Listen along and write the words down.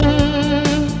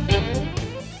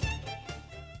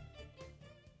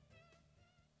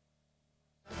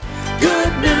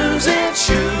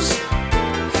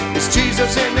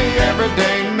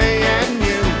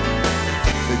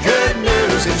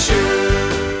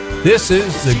This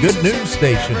is the Good News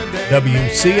Station,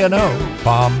 WCNO,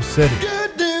 Palm City.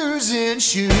 Good news in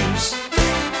shoes.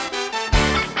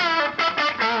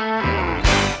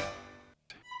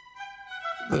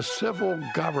 The civil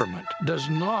government does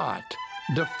not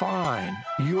define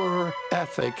your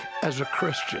ethic as a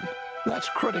Christian. That's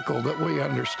critical that we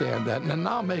understand that. And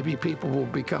now maybe people will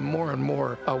become more and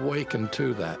more awakened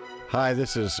to that. Hi,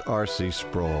 this is R.C.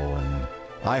 Sproul, and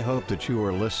I hope that you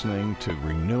are listening to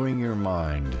Renewing Your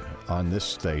Mind on this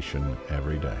station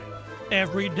every day.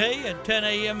 Every day at 10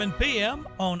 a.m. and p.m.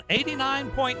 on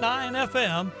 89.9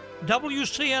 FM,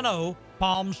 WCNO,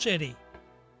 Palm City.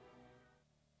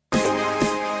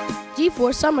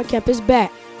 G4 Summer Camp is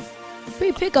back.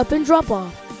 Free pickup and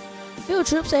drop-off. Field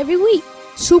trips every week.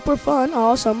 Super fun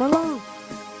all summer long.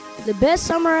 The best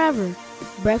summer ever.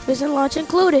 Breakfast and lunch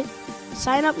included.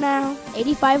 Sign up now,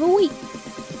 $85 a week.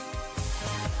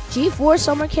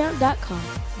 G4summercamp.com.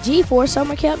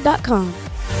 G4summercamp.com.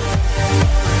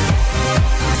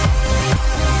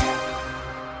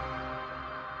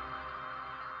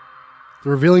 The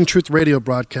Revealing Truth radio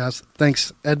broadcast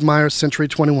thanks Ed Meyer, Century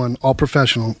 21, All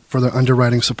Professional, for their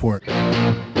underwriting support.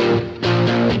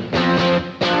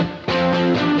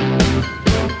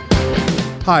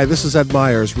 Hi, this is Ed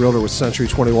Myers, Realtor with Century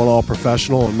 21 All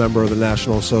Professional and member of the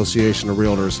National Association of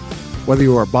Realtors. Whether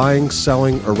you are buying,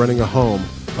 selling, or renting a home,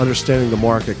 understanding the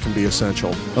market can be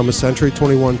essential. I'm a Century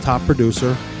 21 top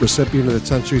producer, recipient of the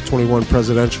Century 21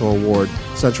 Presidential Award,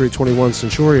 Century 21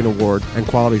 Centurion Award, and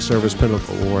Quality Service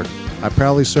Pinnacle Award. I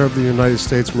proudly served the United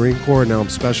States Marine Corps, and now I'm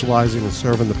specializing in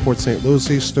serving the Port St.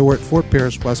 Lucie, Stewart, Fort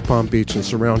Pierce, West Palm Beach, and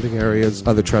surrounding areas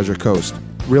of the Treasure Coast.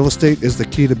 Real estate is the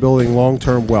key to building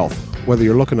long-term wealth. Whether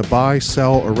you're looking to buy,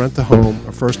 sell, or rent a home,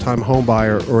 a first-time home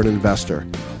buyer, or an investor,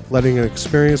 letting an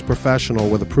experienced professional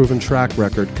with a proven track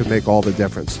record can make all the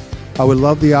difference. I would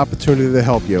love the opportunity to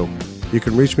help you. You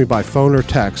can reach me by phone or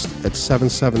text at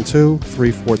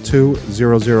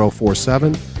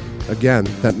 772-342-0047. Again,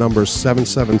 that number is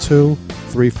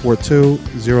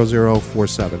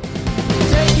 772-342-0047.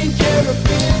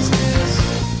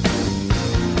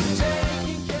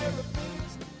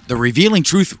 The Revealing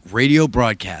Truth radio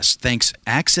broadcast thanks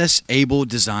Access Able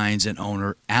Designs and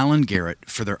owner Alan Garrett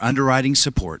for their underwriting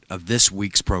support of this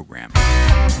week's program.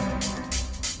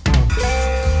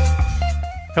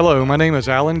 Hello, my name is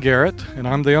Alan Garrett, and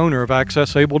I'm the owner of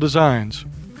Access Able Designs.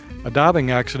 A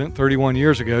diving accident 31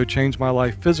 years ago changed my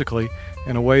life physically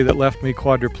in a way that left me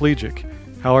quadriplegic.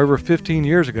 However, 15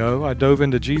 years ago, I dove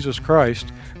into Jesus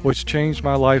Christ, which changed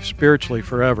my life spiritually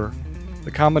forever.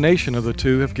 The combination of the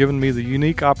two have given me the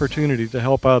unique opportunity to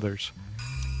help others.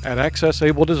 At Access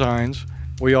Able Designs,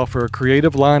 we offer a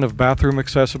creative line of bathroom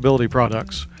accessibility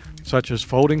products, such as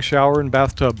folding shower and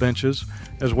bathtub benches,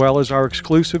 as well as our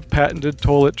exclusive patented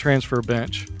toilet transfer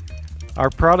bench. Our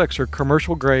products are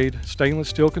commercial-grade, stainless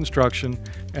steel construction,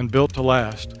 and built to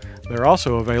last. They're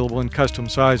also available in custom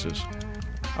sizes.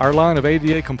 Our line of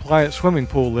ADA-compliant swimming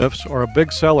pool lifts are a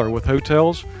big seller with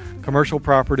hotels, commercial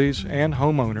properties, and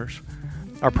homeowners.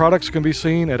 Our products can be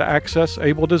seen at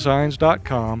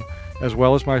accessabledesigns.com, as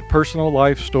well as my personal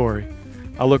life story.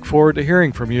 I look forward to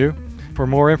hearing from you. For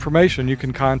more information, you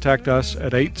can contact us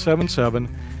at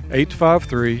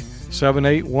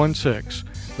 877-853-7816.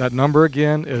 That number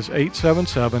again is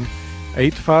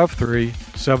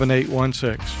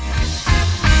 877-853-7816.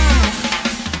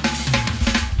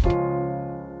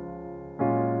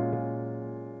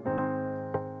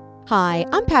 Hi,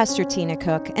 I'm Pastor Tina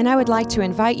Cook, and I would like to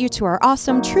invite you to our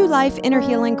awesome True Life Inner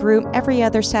Healing group every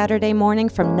other Saturday morning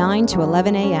from 9 to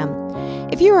 11 a.m.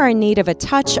 If you are in need of a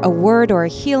touch, a word, or a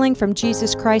healing from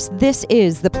Jesus Christ, this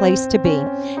is the place to be.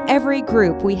 Every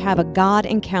group, we have a God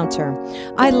encounter.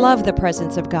 I love the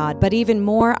presence of God, but even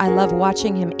more, I love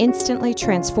watching Him instantly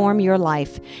transform your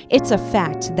life. It's a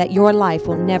fact that your life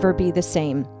will never be the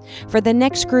same. For the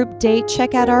next group date,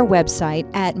 check out our website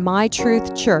at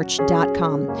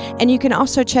mytruthchurch.com. And you can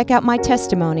also check out my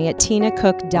testimony at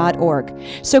tinacook.org.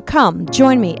 So come,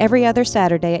 join me every other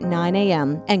Saturday at 9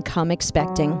 a.m. and come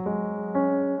expecting.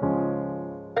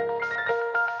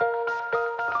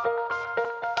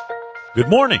 Good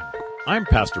morning. I'm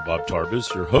Pastor Bob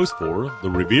Tarbus, your host for the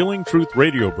Revealing Truth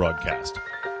radio broadcast.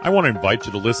 I want to invite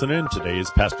you to listen in today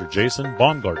as Pastor Jason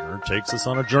Baumgartner takes us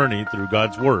on a journey through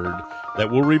God's Word that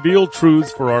will reveal truths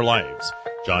for our lives.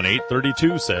 John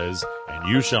 8:32 says, "And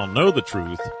you shall know the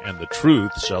truth, and the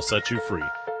truth shall set you free."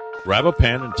 Grab a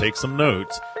pen and take some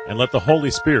notes, and let the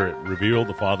Holy Spirit reveal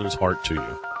the Father's heart to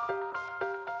you.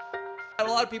 A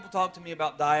lot of people talk to me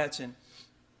about diets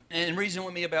and reason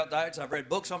with me about diets. I've read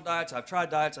books on diets. I've tried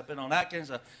diets. I've been on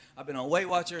Atkins. I've been on Weight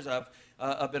Watchers.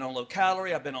 I've been on low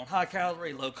calorie. I've been on high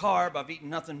calorie, low carb. I've eaten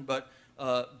nothing but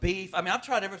beef. I mean, I've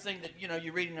tried everything that,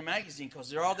 you read in a magazine because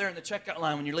they're all there in the checkout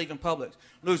line when you're leaving Publix.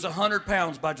 Lose 100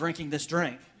 pounds by drinking this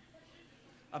drink.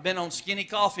 I've been on skinny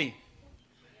coffee.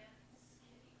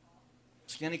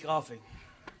 Skinny coffee.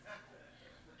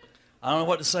 I don't know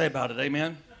what to say about it,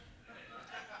 amen?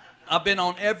 I've been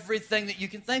on everything that you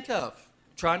can think of,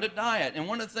 trying to diet. And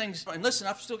one of the things, and listen,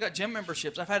 I've still got gym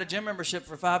memberships. I've had a gym membership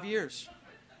for 5 years.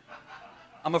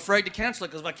 I'm afraid to cancel it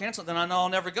because if I cancel it, then I know I'll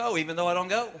never go, even though I don't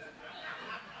go.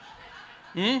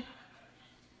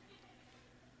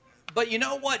 But you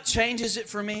know what changes it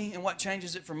for me and what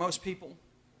changes it for most people?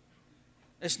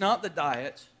 It's not the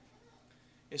diet.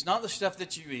 It's not the stuff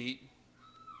that you eat.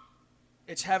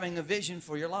 It's having a vision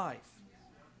for your life.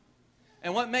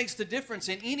 And what makes the difference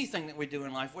in anything that we do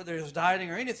in life, whether it's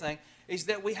dieting or anything, is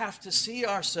that we have to see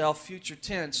ourselves, future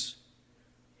tense,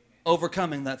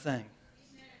 overcoming that thing.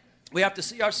 We have to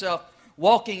see ourselves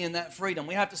walking in that freedom.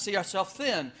 We have to see ourselves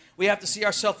thin. We have to see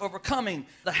ourselves overcoming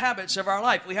the habits of our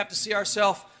life. We have to see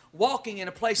ourselves walking in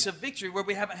a place of victory where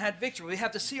we haven't had victory. We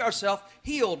have to see ourselves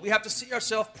healed. We have to see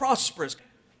ourselves prosperous.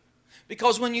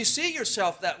 Because when you see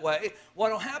yourself that way,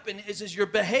 what will happen is your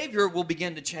behavior will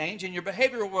begin to change, and your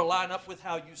behavior will line up with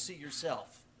how you see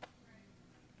yourself.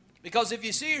 Because if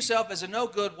you see yourself as a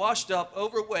no-good, washed-up,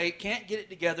 overweight, can't get it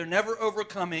together, never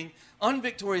overcoming,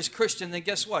 unvictorious Christian, then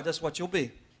guess what? That's what you'll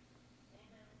be.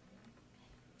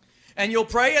 And you'll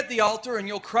pray at the altar, and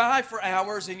you'll cry for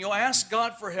hours, and you'll ask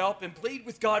God for help and plead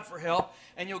with God for help,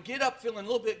 and you'll get up feeling a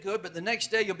little bit good, but the next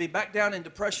day you'll be back down in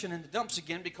depression and the dumps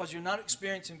again because you're not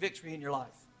experiencing victory in your life.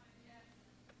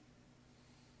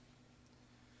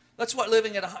 That's what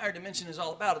living at a higher dimension is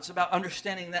all about. It's about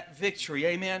understanding that victory,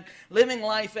 amen? Living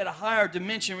life at a higher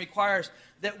dimension requires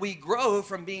that we grow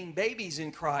from being babies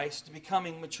in Christ to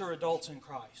becoming mature adults in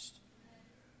Christ.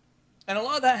 And a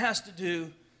lot of that has to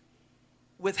do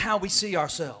with how we see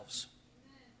ourselves.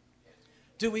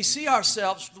 Do we see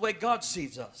ourselves the way God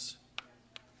sees us?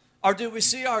 Or do we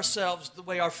see ourselves the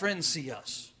way our friends see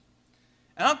us?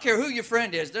 And I don't care who your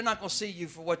friend is, they're not going to see you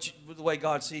for the way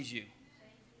God sees you.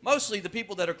 Mostly the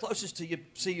people that are closest to you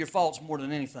see your faults more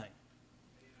than anything.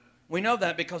 We know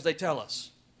that because they tell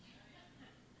us.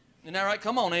 Isn't that right?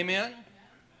 Come on, amen?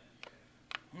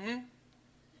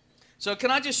 So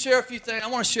can I just share a few things? I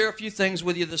want to share a few things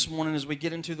with you this morning as we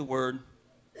get into the Word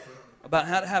about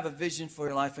how to have a vision for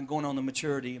your life and going on to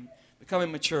maturity and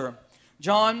becoming mature.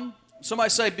 John, somebody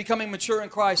say becoming mature in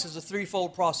Christ is a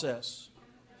threefold process.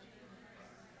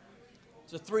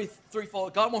 It's a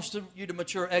threefold. God wants you to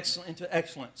mature into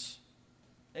excellence.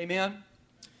 Amen?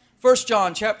 1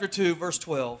 John chapter 2, verse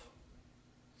 12.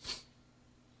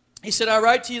 He said, I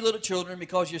write to you, little children,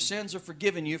 because your sins are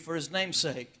forgiven you for His name's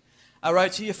sake. I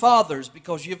write to you, fathers,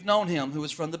 because you have known Him who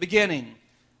is from the beginning.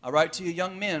 I write to you,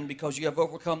 young men, because you have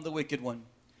overcome the wicked one.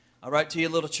 I write to you,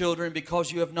 little children,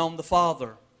 because you have known the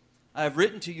Father. I have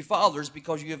written to you, fathers,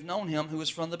 because you have known Him who is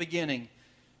from the beginning.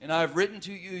 And I have written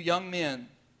to you, young men,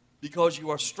 because you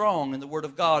are strong and the Word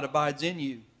of God abides in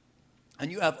you.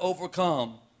 And you have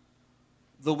overcome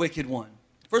the wicked one.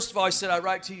 First of all, He said, I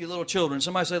write to you, little children.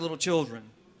 Somebody say little children.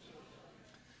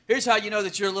 Here's how you know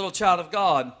that you're a little child of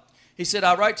God. He said,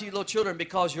 I write to you, little children,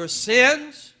 because your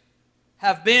sins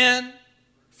have been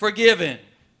forgiven.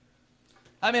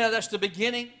 I mean, that's the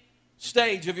beginning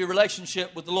stage of your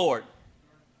relationship with the Lord.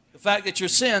 The fact that your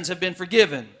sins have been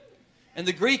forgiven. In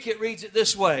the Greek, it reads it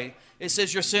this way. It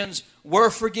says your sins were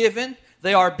forgiven,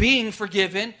 they are being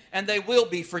forgiven, and they will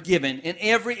be forgiven. In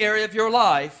every area of your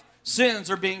life, sins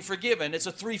are being forgiven. It's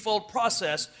a threefold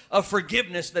process of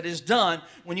forgiveness that is done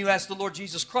when you ask the Lord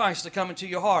Jesus Christ to come into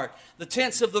your heart. The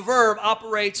tense of the verb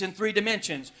operates in three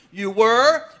dimensions. You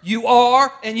were, you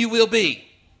are, and you will be.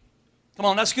 Come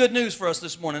on, that's good news for us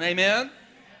this morning. Amen?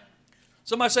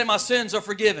 Somebody say, my sins are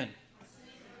forgiven.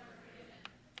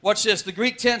 Watch this. The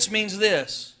Greek tense means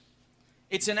this.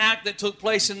 It's an act that took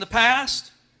place in the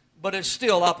past, but is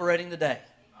still operating today.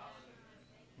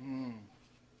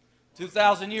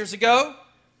 2,000 years ago,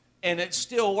 and it's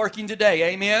still working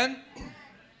today. Amen?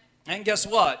 And guess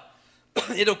what?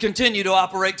 It'll continue to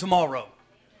operate tomorrow.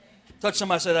 Touch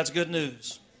somebody and say, that's good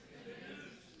news.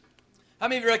 How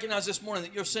many of you recognize this morning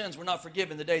that your sins were not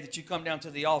forgiven the day that you come down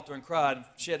to the altar and cried and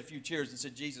shed a few tears and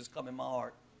said, Jesus, come in my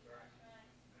heart?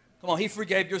 Come on, He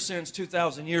forgave your sins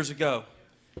 2,000 years ago.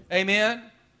 Amen?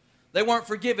 They weren't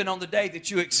forgiven on the day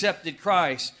that you accepted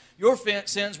Christ. Your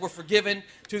sins were forgiven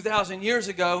 2,000 years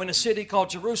ago in a city called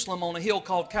Jerusalem on a hill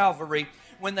called Calvary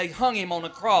when they hung Him on a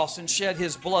cross and shed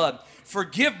His blood.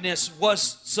 Forgiveness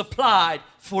was supplied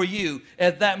for you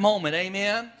at that moment.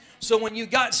 Amen? So when you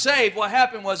got saved, what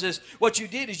happened was what you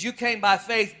did is you came by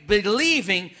faith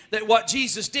believing that what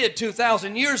Jesus did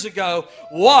 2,000 years ago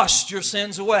washed your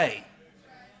sins away.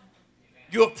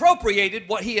 You appropriated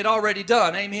what he had already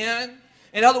done. Amen?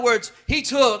 In other words, he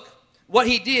took what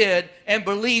he did and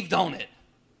believed on it.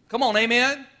 Come on,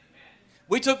 amen?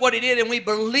 We took what he did and we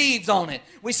believed on it.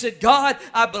 We said, God,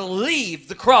 I believe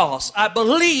the cross. I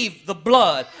believe the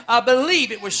blood. I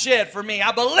believe it was shed for me.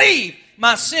 I believe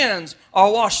my sins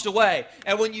are washed away.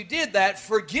 And when you did that,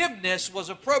 forgiveness was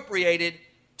appropriated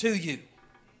to you.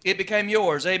 It became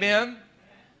yours. Amen?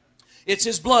 It's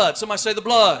his blood. Somebody say the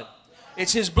blood.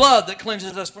 It's his blood that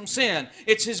cleanses us from sin.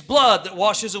 It's his blood that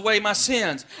washes away my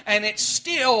sins. And it's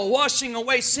still washing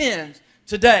away sins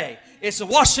today. It's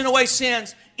washing away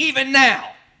sins even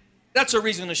now. That's a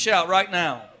reason to shout right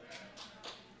now.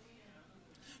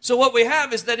 So what we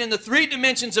have is that in the three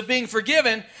dimensions of being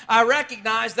forgiven, I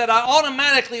recognize that I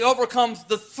automatically overcome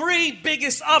the three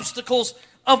biggest obstacles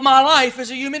of my life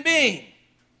as a human being.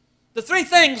 The three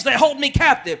things that hold me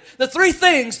captive. The three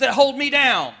things that hold me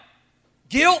down.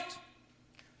 Guilt,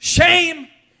 shame,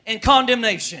 and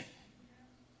condemnation.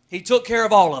 He took care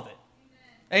of all of it.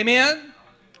 Amen?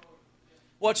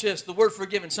 Watch this. The word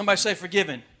forgiven. Somebody say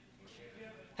forgiven.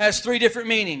 Has three different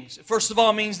meanings. First of all,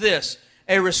 it means this.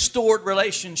 A restored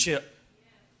relationship.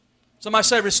 Somebody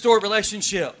say restored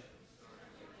relationship.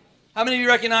 How many of you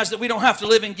recognize that we don't have to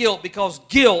live in guilt because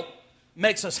guilt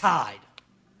makes us hide?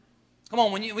 Come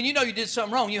on, when you know you did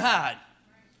something wrong, you hide.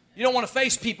 You don't want to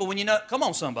face people when you know. Come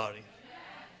on, somebody.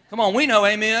 Come on, we know,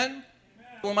 amen.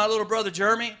 When my little brother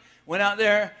Jeremy went out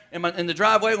there in the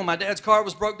driveway when my dad's car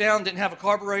was broke down, didn't have a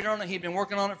carburetor on it, he'd been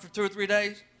working on it for 2 or 3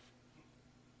 days.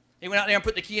 He went out there and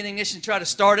put the key in the ignition and tried to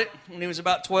start it when he was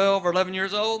about 12 or 11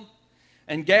 years old.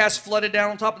 And gas flooded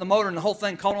down on top of the motor and the whole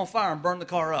thing caught on fire and burned the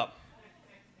car up.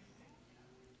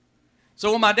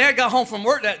 So when my dad got home from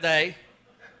work that day,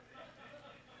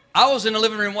 I was in the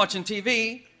living room watching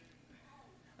TV,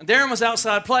 and Darren was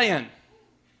outside playing.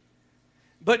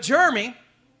 But Jeremy,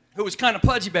 who was kind of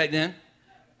pudgy back then,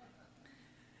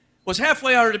 was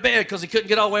halfway under the bed because he couldn't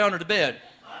get all the way under the bed.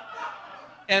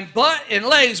 And butt and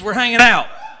legs were hanging out.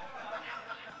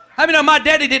 How many know my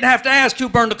daddy didn't have to ask who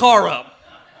burned the car up?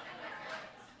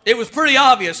 It was pretty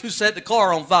obvious who set the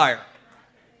car on fire.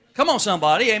 Come on,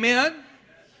 somebody, amen?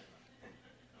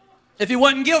 If he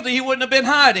wasn't guilty, he wouldn't have been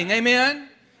hiding, amen?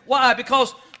 Why?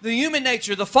 Because the human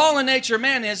nature, the fallen nature of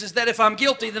man is that if I'm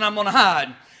guilty, then I'm going to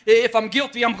hide. If I'm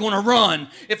guilty, I'm going to run.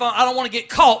 If I don't want to get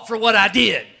caught for what I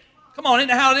did. Come on, isn't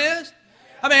that how it is?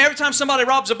 I mean, every time somebody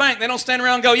robs a bank, they don't stand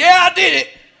around and go, yeah, I did it.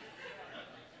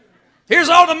 Here's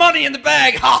all the money in the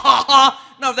bag. Ha, ha,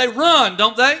 ha. No, they run,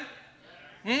 don't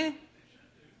they?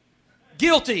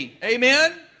 Guilty.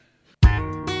 Amen?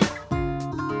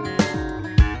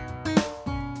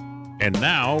 And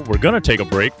now we're going to take a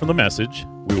break from the message.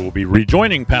 We will be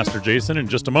rejoining Pastor Jason in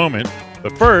just a moment.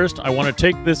 But first, I want to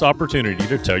take this opportunity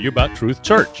to tell you about Truth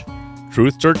Church.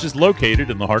 Truth Church is located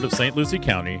in the heart of St. Lucie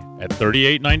County at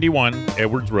 3891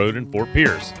 Edwards Road in Fort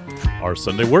Pierce. Our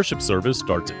Sunday worship service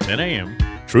starts at 10 a.m.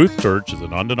 Truth Church is a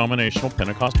non-denominational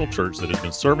Pentecostal church that has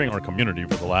been serving our community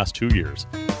for the last 2 years.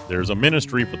 There's a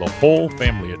ministry for the whole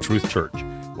family at Truth Church.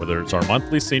 Whether it's our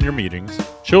monthly senior meetings,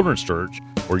 children's church,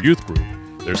 or youth group,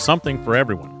 there's something for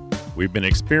everyone. We've been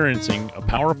experiencing a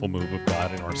powerful move of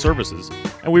God in our services,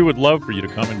 and we would love for you to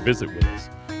come and visit with us.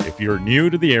 If you're new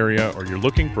to the area or you're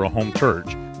looking for a home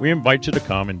church, we invite you to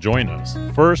come and join us.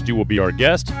 First, you will be our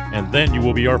guest, and then you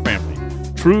will be our family.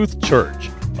 Truth Church,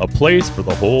 a place for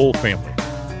the whole family.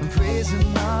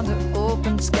 Praising under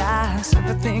open skies,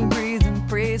 everything breathing,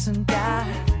 praising God.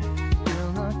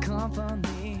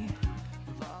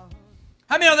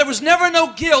 How many know there was never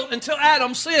no guilt until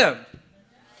Adam sinned?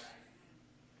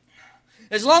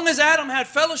 As long as Adam had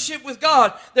fellowship with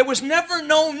God, there was never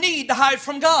no need to hide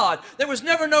from God. There was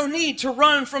never no need to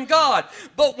run from God.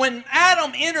 But when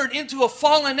Adam entered into a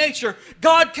fallen nature,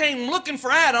 God came looking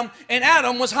for Adam, and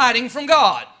Adam was hiding from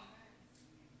God.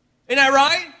 Isn't that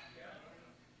right?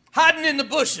 Hiding in the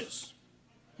bushes.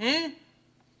 And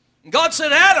God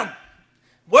said, Adam,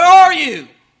 where are you?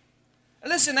 And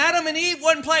listen, Adam and Eve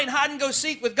wasn't playing hide and go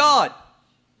seek with God.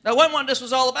 That wasn't what this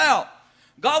was all about.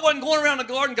 God wasn't going around the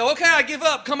garden and go, okay, I give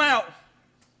up, come out.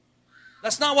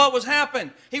 That's not what was happening.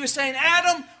 He was saying,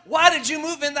 Adam, why did you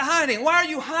move into hiding? Why are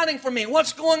you hiding from me?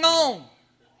 What's going on?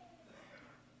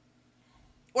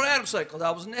 What did Adam say? Because I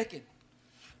was naked.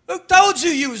 Who told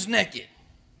you was naked?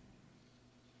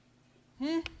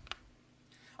 Look,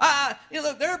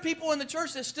 there are people in the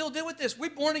church that still deal with this.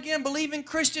 We're born again, believing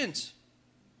Christians.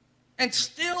 And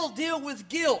still deal with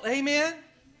guilt. Amen?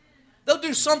 They'll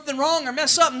do something wrong or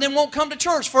mess up and then won't come to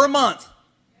church for a month.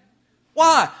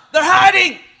 Why? They're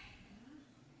hiding.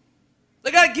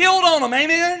 They got guilt on them,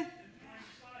 amen?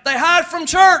 They hide from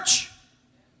church.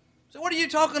 So what are you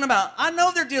talking about? I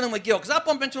know they're dealing with guilt because I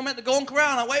bump into them at the Golden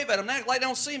Corral and I wave at them. They act like they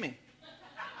don't see me.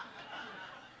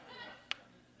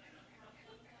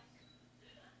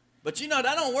 But you know,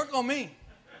 that don't work on me.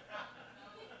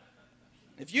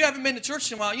 If you haven't been to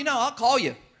church in a while, you know, I'll call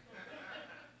you.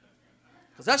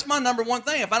 Because that's my number one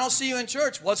thing. If I don't see you in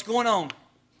church, what's going on?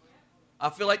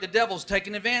 I feel like the devil's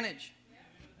taking advantage.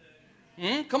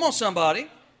 Come on, somebody.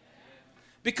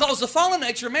 Because the fallen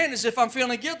nature of man is if I'm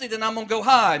feeling guilty, then I'm going to go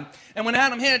hide. And when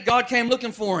Adam hid, God came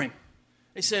looking for him.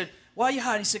 He said, why are you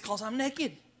hiding? He said, because I'm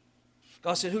naked.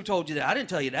 God said, who told you that? I didn't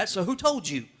tell you that. So who told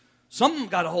you? Something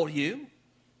got a hold of you.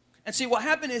 And see, what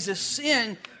happened is his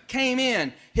sin came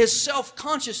in. His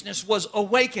self-consciousness was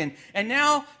awakened. And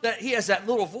now that he has that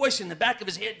little voice in the back of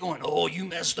his head going, oh, you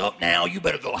messed up now. You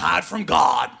better go hide from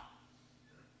God.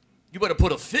 You better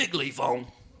put a fig leaf on.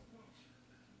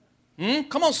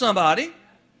 Come on, somebody.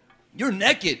 You're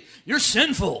naked. You're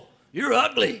sinful. You're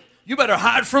ugly. You better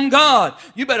hide from God.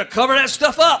 You better cover that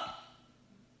stuff up.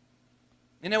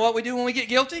 You know what we do when we get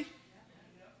guilty?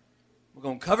 We're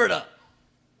going to cover it up.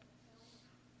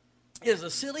 It is the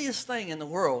silliest thing in the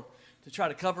world to try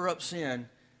to cover up sin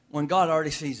when God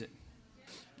already sees it.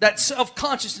 That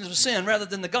self-consciousness of sin rather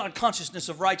than the God consciousness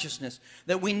of righteousness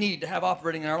that we need to have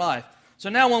operating in our life. So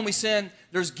now when we sin,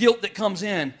 there's guilt that comes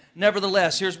in.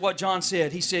 Nevertheless, here's what John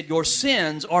said. He said, your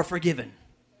sins are forgiven.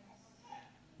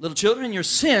 Little children, your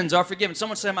sins are forgiven.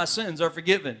 Someone say, my sins are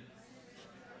forgiven.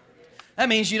 That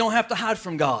means you don't have to hide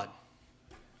from God.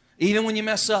 Even when you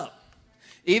mess up.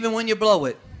 Even when you blow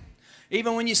it.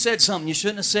 Even when you said something you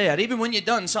shouldn't have said. Even when you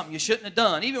done something you shouldn't have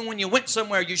done. Even when you went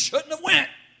somewhere you shouldn't have went.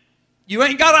 You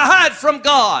ain't got to hide from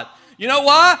God. You know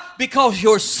why? Because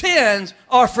your sins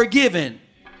are forgiven.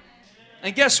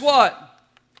 And guess what?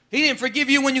 He didn't forgive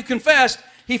you when you confessed.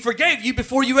 He forgave you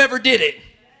before you ever did it.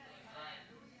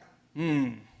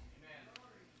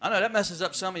 I know that messes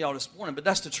up some of y'all this morning, but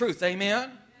that's the truth.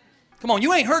 Amen? Come on,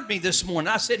 you ain't heard me this morning.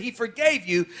 I said he forgave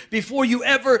you before you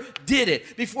ever did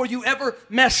it, before you ever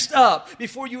messed up,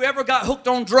 before you ever got hooked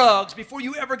on drugs, before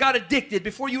you ever got addicted,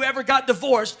 before you ever got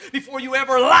divorced, before you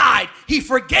ever lied. He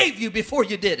forgave you before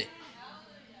you did it.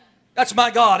 That's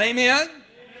my God. Amen?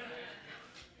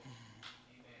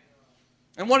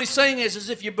 And what he's saying is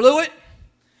if you blew it,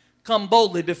 come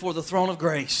boldly before the throne of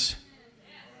grace.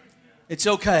 It's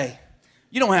okay.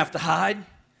 You don't have to hide.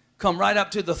 Come right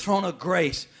up to the throne of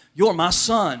grace. You're my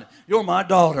son. You're my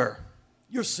daughter.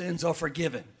 Your sins are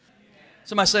forgiven.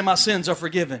 Somebody say, my sins are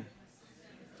forgiven.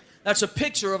 That's a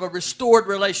picture of a restored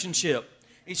relationship.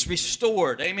 It's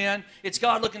restored. Amen. It's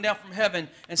God looking down from heaven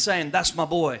and saying, that's my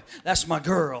boy. That's my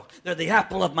girl. They're the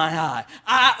apple of my eye.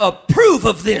 I approve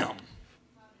of them.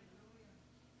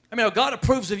 I mean, God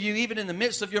approves of you even in the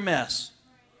midst of your mess.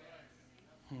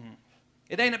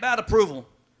 It ain't about approval.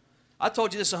 I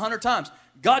told you this 100 times.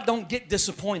 God don't get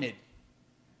disappointed.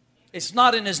 It's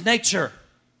not in his nature.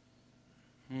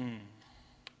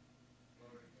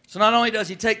 So not only does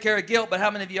he take care of guilt, but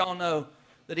how many of y'all know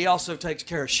that he also takes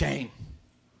care of shame?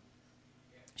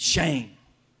 Shame.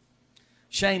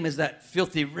 Shame is that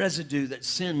filthy residue that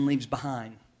sin leaves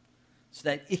behind. It's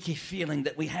that icky feeling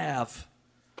that we have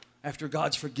after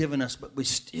God's forgiven us, but we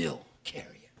still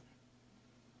carry it.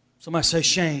 Somebody say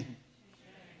shame.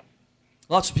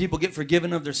 Lots of people get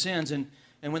forgiven of their sins, and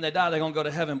when they die, they're going to go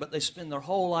to heaven, but they spend their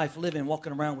whole life living,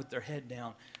 walking around with their head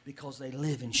down because they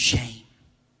live in shame.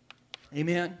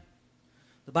 Amen?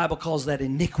 The Bible calls that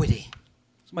iniquity.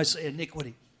 Somebody say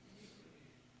iniquity.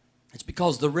 It's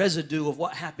because the residue of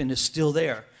what happened is still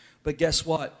there. But guess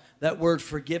what? That word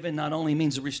forgiven not only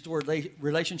means a restored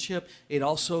relationship, it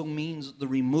also means the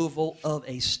removal of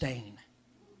a stain.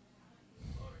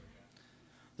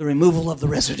 The removal of the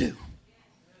residue.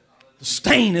 The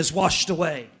stain is washed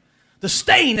away. The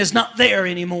stain is not there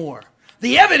anymore.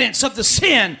 The evidence of the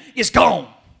sin is gone.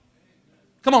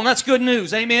 Come on, that's good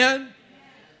news. Amen?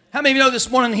 How many of you know this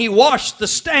morning he washed the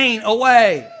stain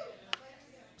away?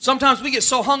 Sometimes we get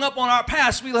so hung up on our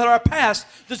past, we let our past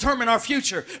determine our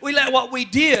future. We let what we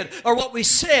did or what we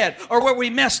said or where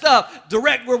we messed up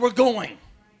direct where we're going.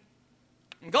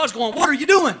 And God's going, what are you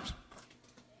doing?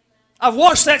 I've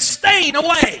washed that stain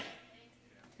away.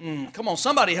 Come on,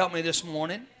 somebody help me this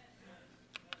morning.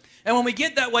 And when we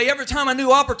get that way, every time a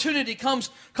new opportunity comes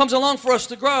along for us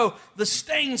to grow, the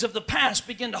stains of the past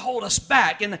begin to hold us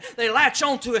back. And they latch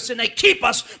onto us and they keep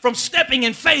us from stepping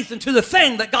in faith into the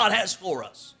thing that God has for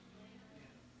us.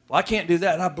 Well, I can't do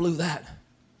that. I blew that.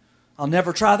 I'll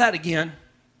never try that again.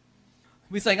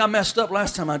 We think, I messed up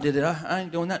last time I did it. I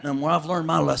ain't doing that no more. I've learned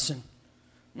my lesson.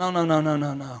 No.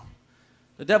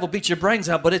 The devil beat your brains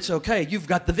out, but it's okay. You've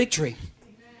got the victory.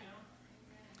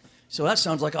 So that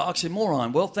sounds like an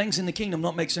oxymoron. Well, things in the kingdom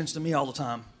don't make sense to me all the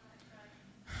time.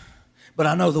 But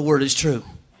I know the word is true.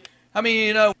 I mean,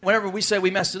 you know, whenever we say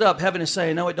we messed it up, heaven is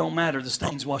saying, no, it don't matter. The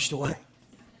stain's washed away.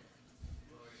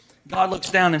 God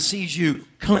looks down and sees you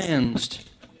cleansed.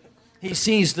 He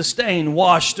sees the stain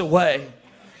washed away.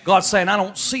 God's saying, I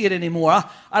don't see it anymore.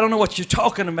 I don't know what you're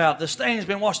talking about. The stain's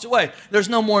been washed away. There's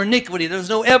no more iniquity. There's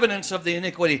no evidence of the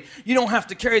iniquity. You don't have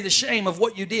to carry the shame of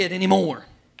what you did anymore.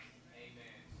 Amen.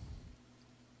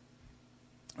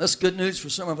 That's good news for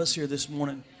some of us here this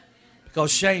morning,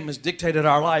 because shame has dictated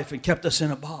our life and kept us in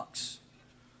a box.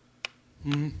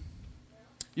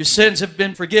 Your sins have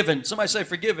been forgiven. Somebody say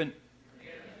forgiven.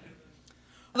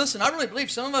 Listen, I really believe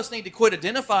some of us need to quit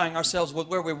identifying ourselves with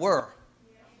where we were.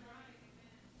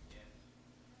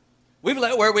 We've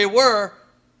let where we were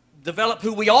develop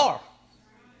who we are,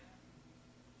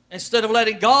 instead of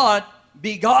letting God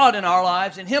be God in our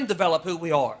lives and Him develop who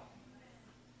we are.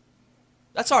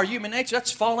 That's our human nature.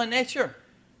 That's fallen nature.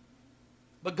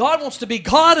 But God wants to be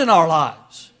God in our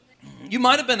lives. You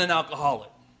might have been an alcoholic.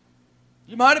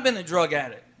 You might have been a drug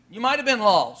addict. You might have been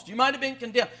lost. You might have been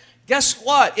condemned. Guess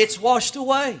what? It's washed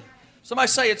away. Somebody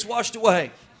say it's washed away.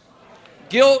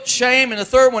 Guilt, shame, and the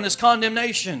third one is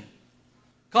condemnation.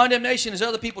 Condemnation is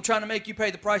other people trying to make you pay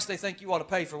the price they think you ought to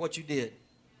pay for what you did.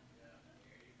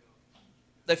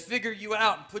 They figure you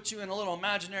out and put you in a little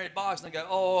imaginary box and they go,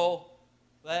 oh,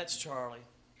 that's Charlie.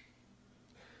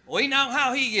 We know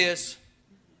how he is.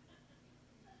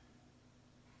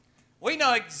 We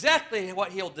know exactly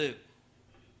what he'll do.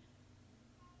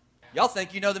 Y'all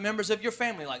think you know the members of your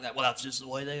family like that. Well, that's just the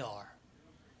way they are.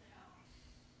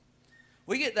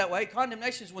 We get that way.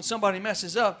 Condemnation is when somebody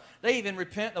messes up. They even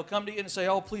repent. They'll come to you and say,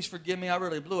 oh, please forgive me. I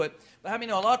really blew it. But how many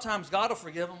know a lot of times God will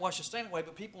forgive them, wash the stain away,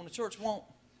 but people in the church won't.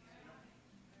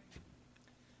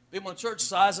 People in the church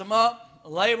size them up,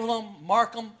 label them,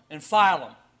 mark them, and file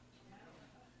them.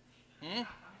 And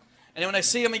then when they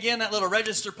see them again, that little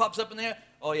register pops up in there.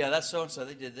 Oh, yeah, that's so-and-so.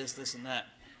 They did this, this, and that.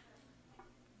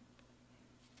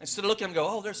 Instead of looking and go,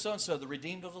 oh, there's so-and-so, the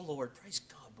redeemed of the Lord. Praise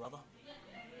God, brother.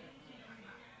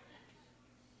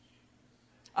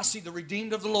 I see the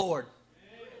redeemed of the Lord.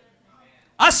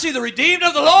 I see the redeemed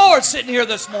of the Lord sitting here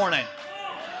this morning.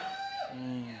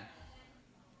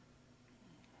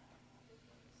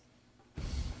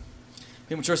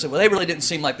 People in church said, well, they really didn't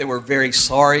seem like they were very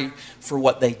sorry for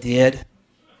what they did.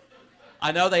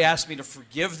 I know they asked me to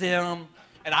forgive them,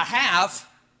 and I have.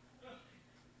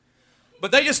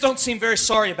 But they just don't seem very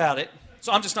sorry about it,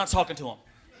 so I'm just not talking to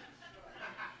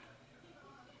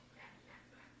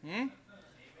them.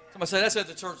 Somebody said, that's at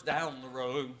the church down the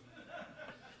road.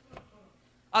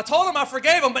 I told them I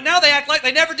forgave them, but now they act like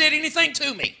they never did anything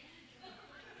to me.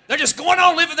 They're just going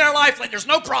on living their life like there's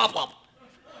no problem.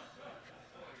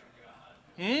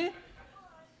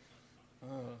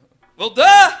 Well,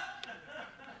 duh.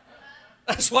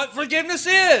 That's what forgiveness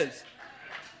is.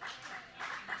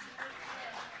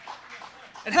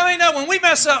 And how many know when we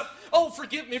mess up, oh,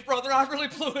 forgive me, brother, I really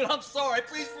blew it, I'm sorry,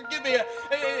 please forgive me, and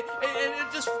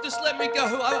just let me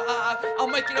go, I'll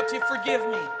make it up to you, forgive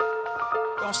me.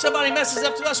 But when somebody messes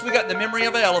up to us, we got the memory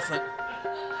of an elephant.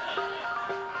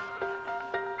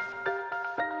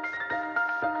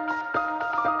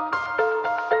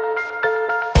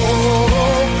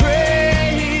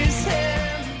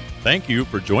 Thank you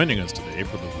for joining us today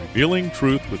for the Revealing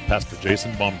Truth with Pastor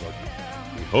Jason Baumgartner.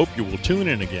 We hope you will tune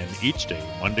in again each day,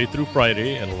 Monday through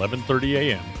Friday at 11:30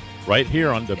 a.m., right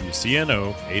here on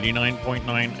WCNO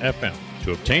 89.9 FM.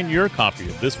 To obtain your copy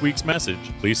of this week's message,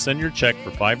 please send your check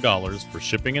for $5 for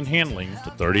shipping and handling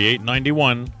to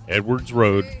 3891 Edwards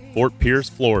Road, Fort Pierce,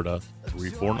 Florida,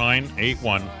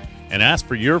 34981, and ask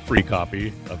for your free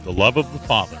copy of The Love of the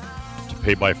Father. To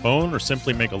pay by phone or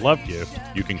simply make a love gift,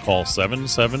 you can call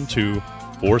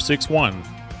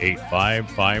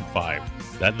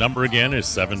 772-461-8555. That number again is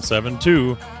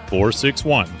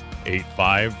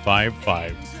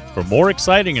 772-461-8555. For more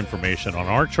exciting information on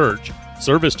our church,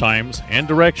 service times, and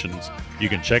directions, you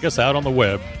can check us out on the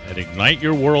web at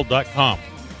igniteyourworld.com.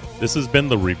 This has been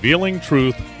The Revealing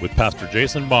Truth with Pastor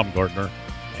Jason Baumgartner,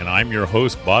 and I'm your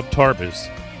host, Bob Tarbis.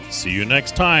 See you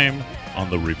next time on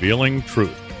The Revealing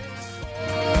Truth.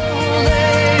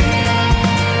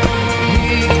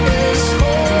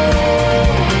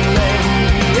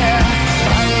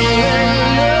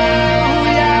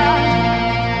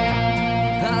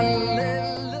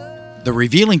 The The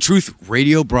Revealing Truth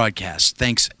radio broadcast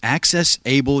thanks Access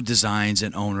Able Designs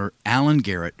and owner Alan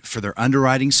Garrett for their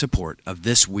underwriting support of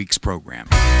this week's program.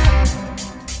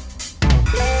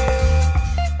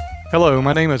 Hello,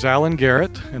 my name is Alan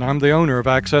Garrett, and I'm the owner of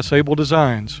Access Able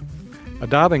Designs. A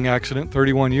diving accident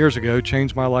 31 years ago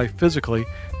changed my life physically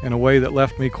in a way that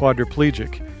left me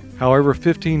quadriplegic. However,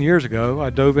 15 years ago, I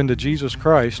dove into Jesus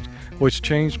Christ, which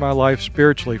changed my life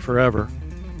spiritually forever.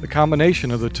 The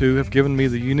combination of the two have given me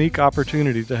the unique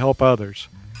opportunity to help others.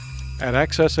 At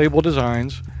Access Able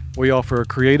Designs, we offer a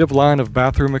creative line of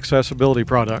bathroom accessibility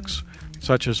products,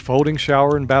 such as folding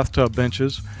shower and bathtub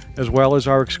benches, as well as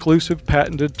our exclusive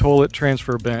patented toilet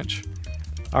transfer bench.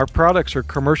 Our products are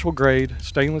commercial grade,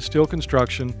 stainless steel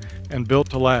construction, and built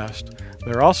to last.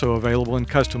 They're also available in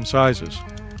custom sizes.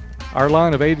 Our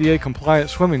line of ADA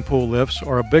compliant swimming pool lifts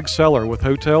are a big seller with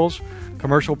hotels,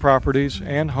 commercial properties,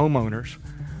 and homeowners.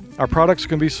 Our products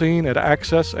can be seen at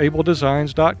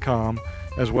accessabledesigns.com,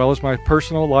 as well as my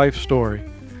personal life story.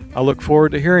 I look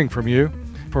forward to hearing from you.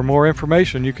 For more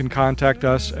information, you can contact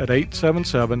us at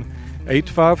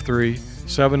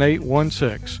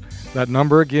 877-853-7816. That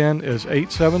number again is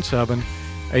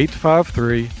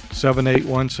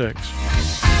 877-853-7816.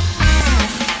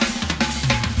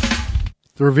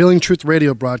 The Revealing Truth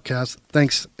radio broadcast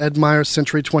thanks Ed Meyer,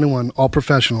 Century 21, All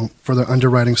Professional, for their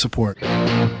underwriting support.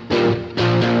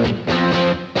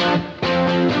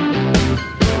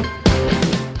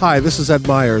 Hi, this is Ed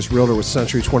Myers, Realtor with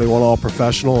Century 21 All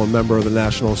Professional and member of the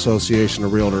National Association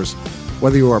of Realtors.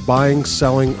 Whether you are buying,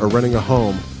 selling, or renting a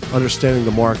home, understanding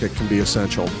the market can be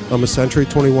essential. I'm a Century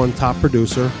 21 top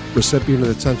producer, recipient of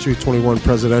the Century 21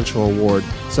 Presidential Award,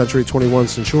 Century 21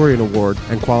 Centurion Award,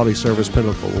 and Quality Service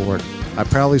Pinnacle Award. I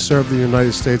proudly serve the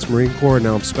United States Marine Corps, and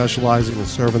now I'm specializing in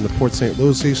serving the Port St.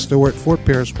 Lucie, Stewart, Fort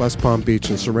Pierce, West Palm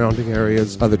Beach, and surrounding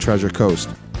areas of the Treasure Coast.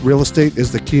 Real estate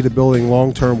is the key to building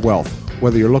long-term wealth.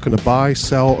 Whether you're looking to buy,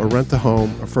 sell, or rent a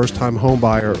home, a first-time home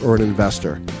buyer, or an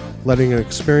investor, letting an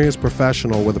experienced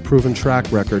professional with a proven track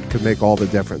record can make all the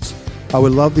difference. I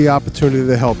would love the opportunity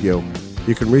to help you.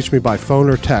 You can reach me by phone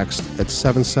or text at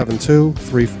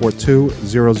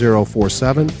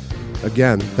 772-342-0047.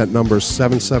 Again, that number is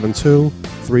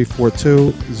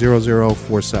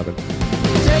 772-342-0047.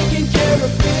 Taking care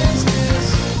of business.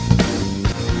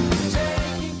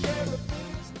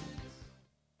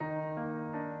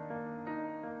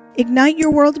 Ignite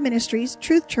Your World Ministries,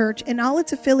 Truth Church, and all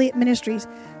its affiliate ministries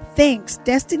thanks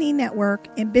Destiny Network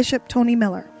and Bishop Tony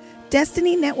Miller.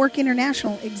 Destiny Network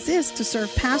International exists to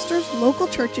serve pastors, local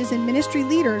churches, and ministry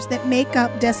leaders that make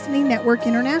up Destiny Network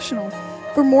International.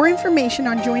 For more information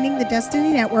on joining the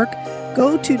Destiny Network,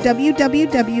 go to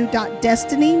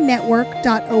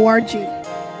www.destinynetwork.org.